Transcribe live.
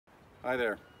Hi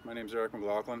there, my name is Eric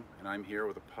McLaughlin and I'm here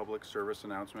with a public service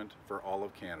announcement for all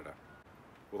of Canada.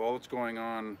 With all that's going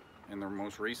on in the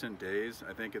most recent days,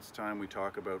 I think it's time we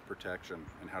talk about protection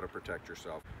and how to protect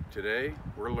yourself. Today,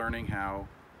 we're learning how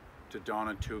to don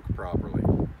a toque properly.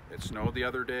 It snowed the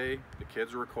other day, the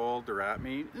kids were cold, they're at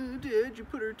me, "Oh, Dad, you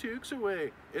put our toques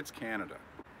away." It's Canada.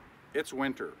 It's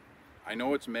winter. I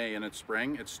know it's May and it's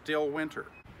spring, it's still winter.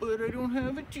 But I don't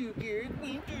have a toque, Eric.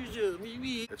 Winter's over.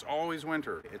 It's always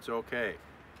winter. It's okay.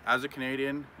 As a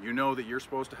Canadian, you know that you're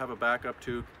supposed to have a backup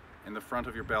toque in the front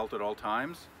of your belt at all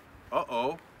times.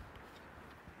 Uh-oh.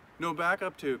 No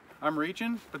backup toque. I'm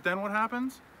reaching, but then what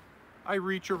happens? I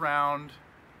reach around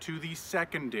to the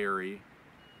secondary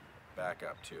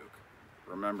backup toque.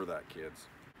 Remember that, kids.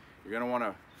 You're gonna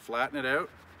wanna flatten it out,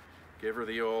 give her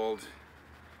the old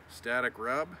static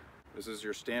rub. This is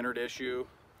your standard issue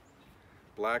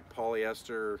black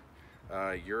polyester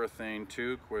urethane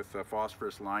toque with a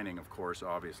phosphorus lining, of course,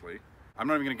 obviously. I'm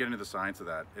not even gonna get into the science of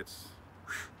that.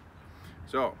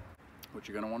 So what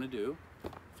you're gonna want to do,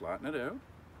 flatten it out,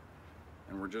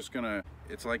 and we're just gonna,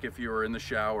 it's like if you were in the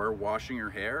shower washing your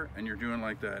hair and you're doing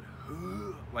like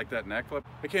that neck flip.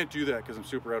 I can't do that because I'm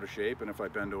super out of shape, and if I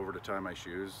bend over to tie my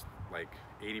shoes, like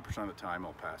 80% of the time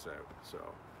I'll pass out.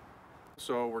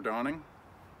 So we're donning.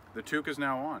 The toque is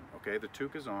now on, okay? The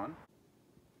toque is on.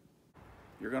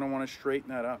 You're gonna wanna straighten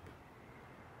that up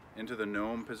into the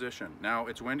gnome position. Now,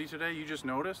 it's windy today, you just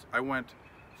noticed. I went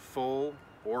full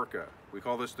orca. We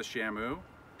call this the shamu,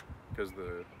 because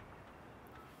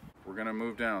we're gonna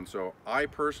move down. So I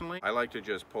like to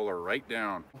just pull her right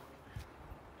down.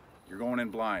 You're going in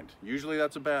blind. Usually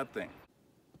that's a bad thing.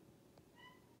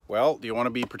 Well, do you wanna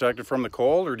be protected from the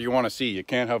cold, or do you wanna see? You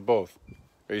can't have both.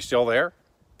 Are you still there?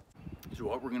 So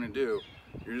what we're gonna do,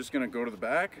 you're just gonna go to the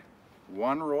back,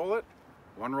 one roll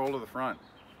to the front.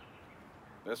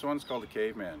 This one's called a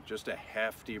caveman, just a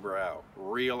hefty brow,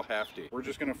 real hefty. We're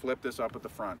just gonna flip this up at the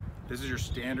front. This is your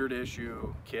standard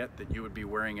issue kit that you would be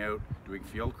wearing out doing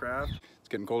field craft. It's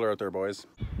getting colder out there, boys.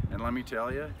 And let me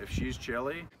tell you, if she's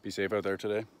chilly, be safe out there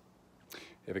today.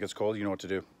 If it gets cold, you know what to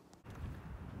do.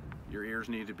 Your ears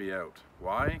need to be out.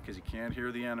 Why? Because you can't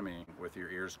hear the enemy with your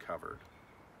ears covered.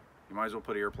 You might as well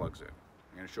put earplugs in.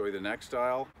 I'm going to show you the neck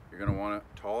style. You're going to want it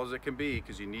tall as it can be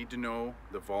because you need to know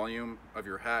the volume of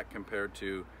your hat compared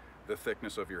to the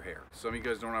thickness of your hair. Some of you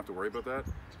guys don't have to worry about that.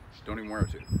 Don't even wear a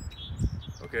toque.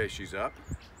 Okay, she's up.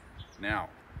 Now,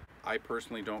 I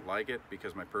personally don't like it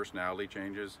because my personality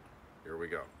changes. Here we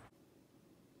go.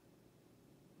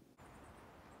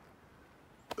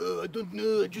 I don't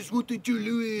know, I just wanted to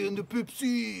Louis and the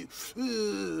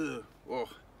Pepsi. Oh,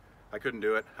 I couldn't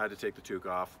do it. Had to take the toque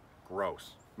off.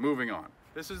 Gross. Moving on.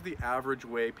 This is the average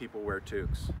way people wear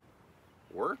toques.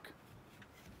 Work?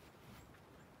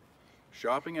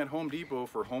 Shopping at Home Depot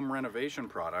for home renovation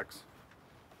products.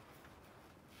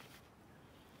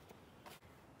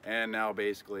 And now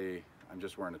basically, I'm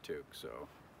just wearing a toque, so,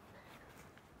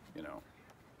 you know,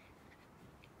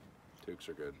 toques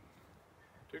are good.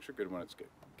 Toques are good when it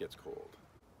gets cold.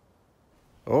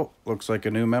 Oh, looks like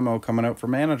a new memo coming out for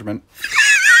management.